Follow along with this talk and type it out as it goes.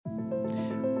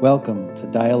Welcome to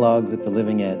Dialogues at the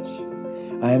Living Edge.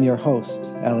 I am your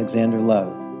host, Alexander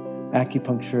Love,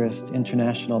 acupuncturist,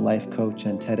 international life coach,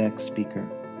 and TEDx speaker.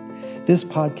 This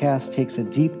podcast takes a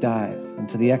deep dive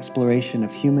into the exploration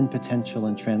of human potential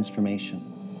and transformation.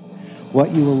 What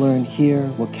you will learn here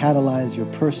will catalyze your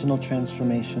personal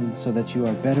transformation so that you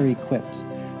are better equipped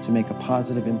to make a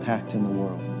positive impact in the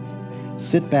world.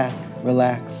 Sit back,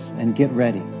 relax, and get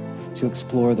ready to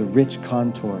explore the rich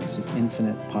contours of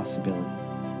infinite possibility.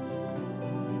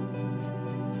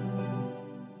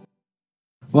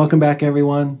 Welcome back,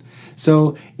 everyone.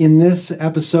 So in this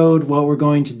episode, what we're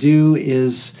going to do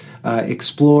is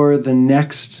explore the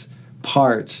next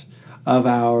part of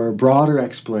our broader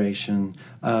exploration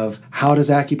of how does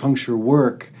acupuncture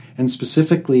work, and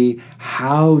specifically,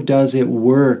 how does it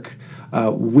work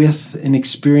with an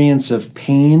experience of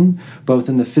pain, both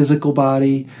in the physical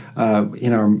body,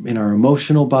 in our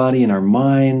emotional body, in our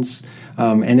minds,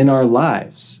 and in our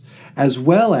lives, as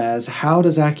well as how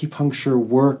does acupuncture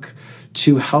work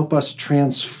to help us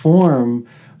transform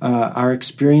our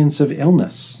experience of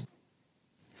illness.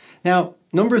 Now,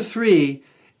 number 3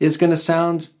 is going to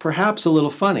sound perhaps a little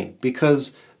funny,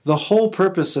 because the whole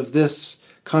purpose of this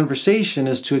conversation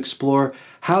is to explore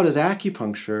how does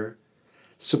acupuncture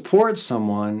support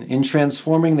someone in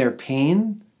transforming their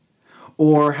pain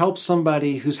or help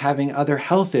somebody who's having other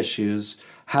health issues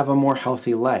have a more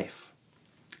healthy life.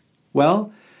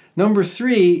 Well, number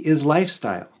 3 is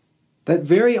lifestyle. That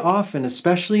very often,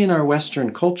 especially in our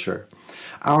Western culture,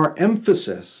 our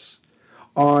emphasis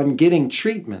on getting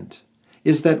treatment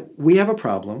is that we have a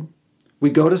problem, we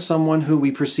go to someone who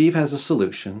we perceive has a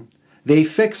solution, they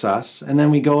fix us, and then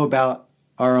we go about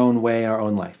our own way, our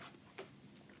own life.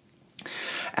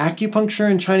 Acupuncture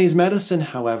and Chinese medicine,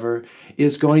 however,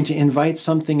 is going to invite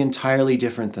something entirely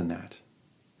different than that.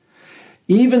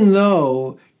 Even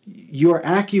though your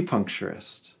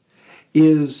acupuncturist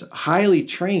is highly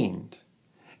trained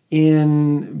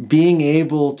in being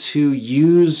able to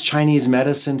use Chinese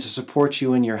medicine to support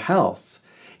you in your health,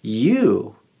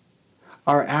 you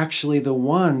are actually the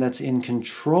one that's in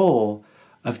control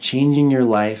of changing your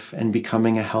life and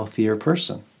becoming a healthier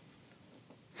person.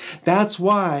 That's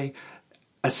why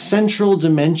a central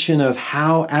dimension of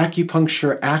how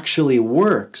acupuncture actually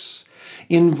works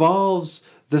involves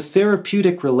the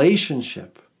therapeutic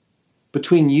relationship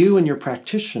between you and your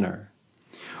practitioner,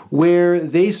 where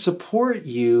they support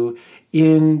you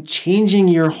in changing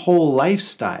your whole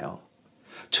lifestyle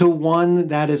to one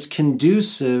that is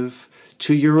conducive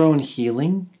to your own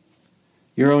healing,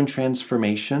 your own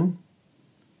transformation,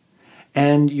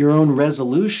 and your own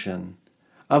resolution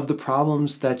of the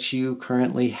problems that you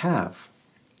currently have.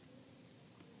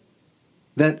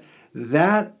 That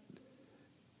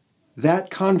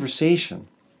conversation,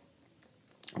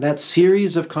 that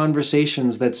series of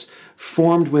conversations that's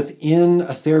formed within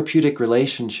a therapeutic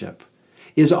relationship,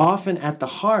 is often at the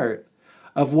heart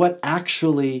of what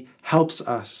actually helps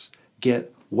us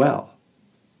get well.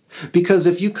 Because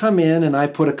if you come in and I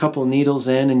put a couple needles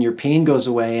in and your pain goes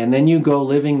away, and then you go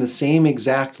living the same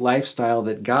exact lifestyle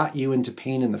that got you into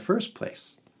pain in the first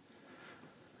place,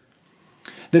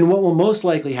 then what will most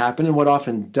likely happen, and what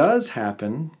often does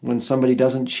happen when somebody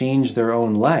doesn't change their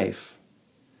own life,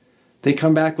 they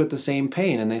come back with the same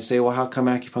pain and they say, well, how come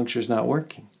acupuncture is not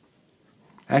working?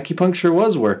 Acupuncture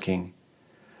was working,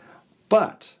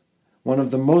 but one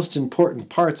of the most important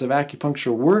parts of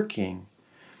acupuncture working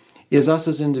is us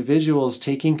as individuals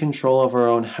taking control of our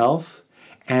own health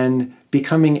and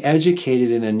becoming educated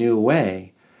in a new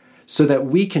way so that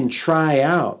we can try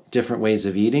out different ways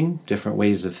of eating, different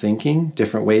ways of thinking,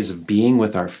 different ways of being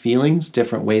with our feelings,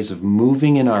 different ways of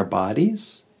moving in our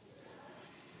bodies,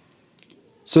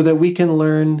 so that we can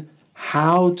learn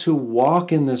how to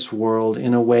walk in this world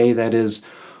in a way that is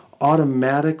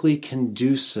automatically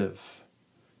conducive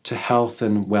to health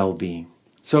and well-being.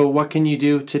 So what can you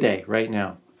do today, right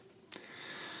now?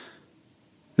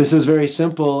 This is very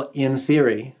simple in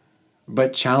theory,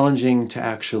 but challenging to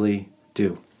actually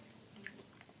do.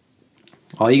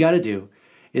 All you got to do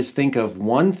is think of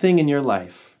one thing in your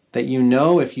life that you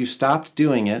know if you stopped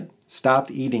doing it,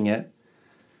 stopped eating it,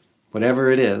 whatever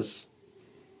it is,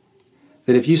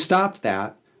 that if you stopped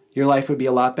that, your life would be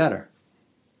a lot better.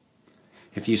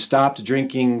 If you stopped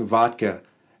drinking vodka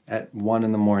at 1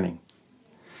 a.m,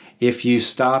 if you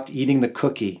stopped eating the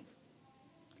cookie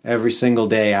every single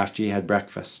day after you had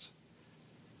breakfast,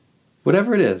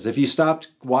 whatever it is, if you stopped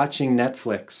watching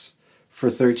Netflix for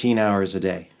 13 hours a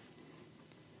day,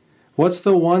 what's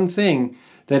the one thing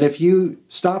that if you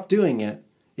stopped doing it,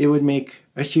 it would make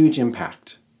a huge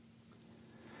impact?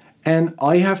 And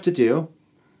all you have to do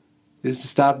is to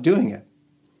stop doing it.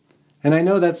 And I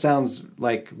know that sounds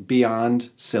like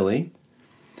beyond silly,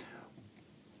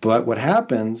 but what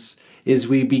happens is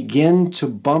we begin to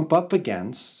bump up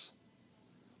against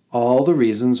all the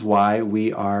reasons why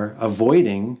we are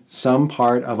avoiding some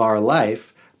part of our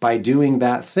life by doing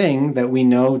that thing that we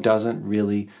know doesn't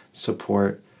really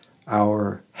support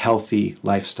our healthy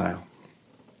lifestyle.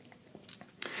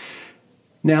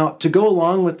 Now, to go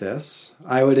along with this,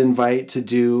 I would invite to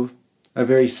do a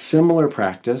very similar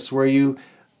practice where you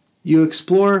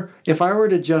explore, if I were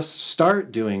to just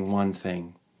start doing one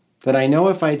thing, that I know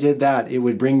if I did that, it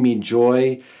would bring me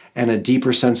joy and a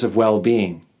deeper sense of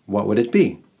well-being. What would it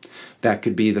be? That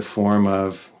could be the form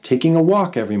of taking a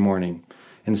walk every morning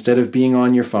instead of being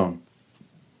on your phone.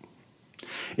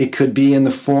 It could be in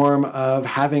the form of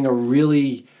having a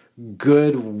really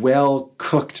good,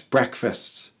 well-cooked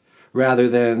breakfast rather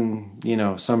than,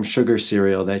 some sugar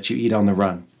cereal that you eat on the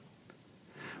run.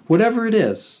 Whatever it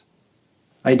is,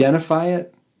 identify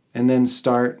it and then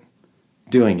start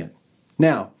doing it.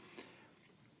 Now,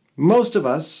 most of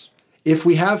us, if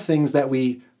we have things that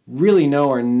we really know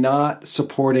are not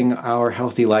supporting our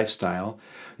healthy lifestyle,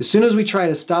 as soon as we try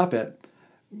to stop it,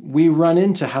 we run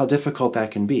into how difficult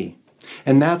that can be.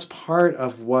 And that's part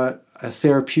of what a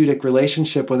therapeutic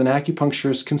relationship with an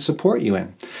acupuncturist can support you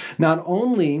in. Not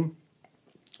only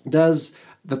does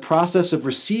the process of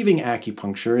receiving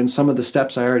acupuncture and some of the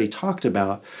steps I already talked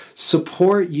about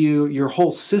support you, your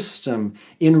whole system,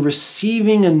 in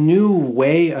receiving a new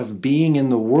way of being in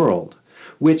the world,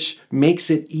 which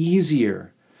makes it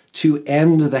easier to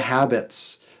end the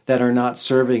habits that are not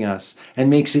serving us and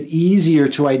makes it easier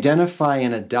to identify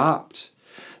and adopt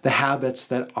the habits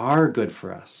that are good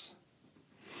for us.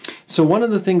 So one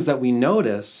of the things that we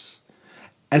notice,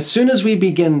 as soon as we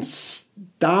begin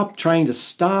trying to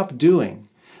stop doing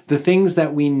the things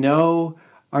that we know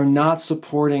are not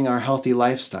supporting our healthy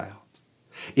lifestyle,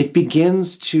 it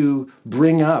begins to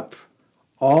bring up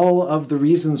all of the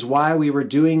reasons why we were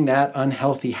doing that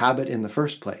unhealthy habit in the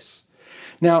first place.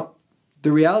 Now,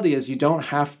 the reality is you don't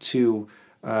have to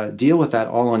deal with that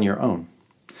all on your own.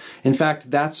 In fact,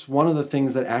 that's one of the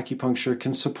things that acupuncture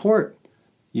can support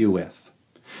you with.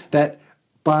 That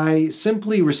by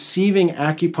simply receiving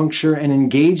acupuncture and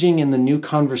engaging in the new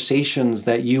conversations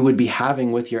that you would be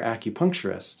having with your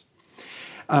acupuncturist,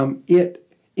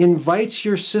 it invites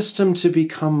your system to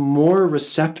become more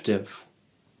receptive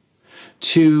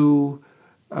to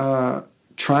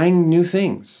trying new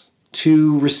things,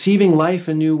 to receiving life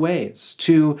in new ways,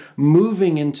 to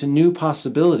moving into new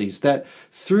possibilities, that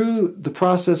through the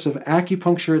process of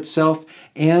acupuncture itself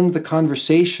and the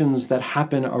conversations that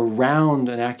happen around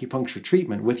an acupuncture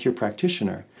treatment with your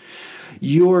practitioner,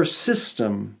 your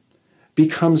system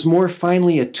becomes more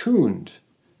finely attuned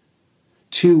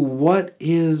to what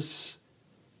is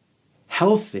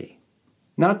healthy,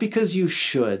 not because you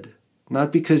should,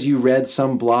 not because you read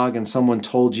some blog and someone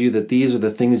told you that these are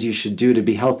the things you should do to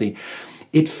be healthy.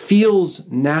 It feels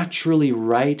naturally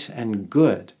right and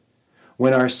good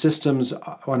when our system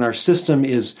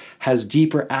has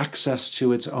deeper access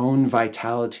to its own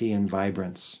vitality and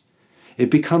vibrance. It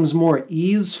becomes more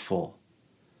easeful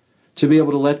to be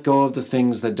able to let go of the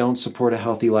things that don't support a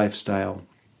healthy lifestyle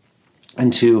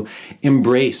and to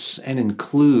embrace and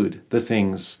include the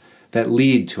things that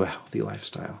lead to a healthy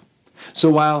lifestyle.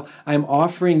 So while I'm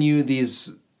offering you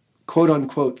these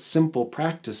quote-unquote simple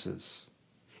practices,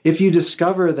 if you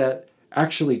discover that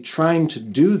actually trying to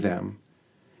do them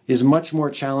is much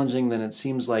more challenging than it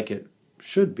seems like it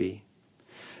should be,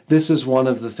 this is one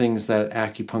of the things that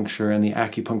acupuncture and the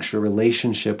acupuncture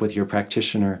relationship with your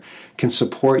practitioner can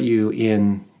support you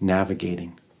in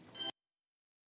navigating.